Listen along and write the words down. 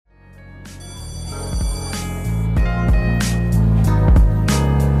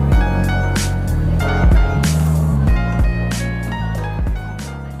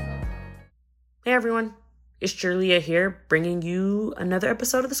everyone. It's Julia here, bringing you another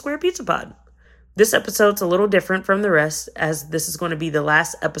episode of the Square Pizza Pod. This episode's a little different from the rest, as this is going to be the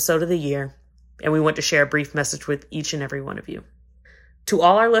last episode of the year, and we want to share a brief message with each and every one of you. To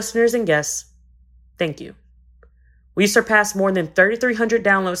all our listeners and guests, thank you. We surpassed more than 3,300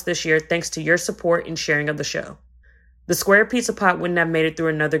 downloads this year thanks to your support and sharing of the show. The Square Pizza Pod wouldn't have made it through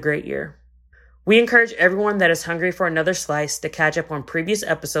another great year. We encourage everyone that is hungry for another slice to catch up on previous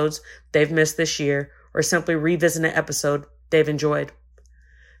episodes they've missed this year, or simply revisit an episode they've enjoyed.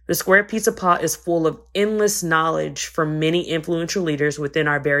 The Square Pizza Pod is full of endless knowledge from many influential leaders within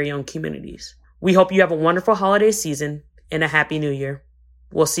our very own communities. We hope you have a wonderful holiday season and a happy new year.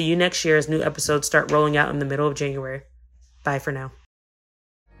 We'll see you next year as new episodes start rolling out in the middle of January. Bye for now.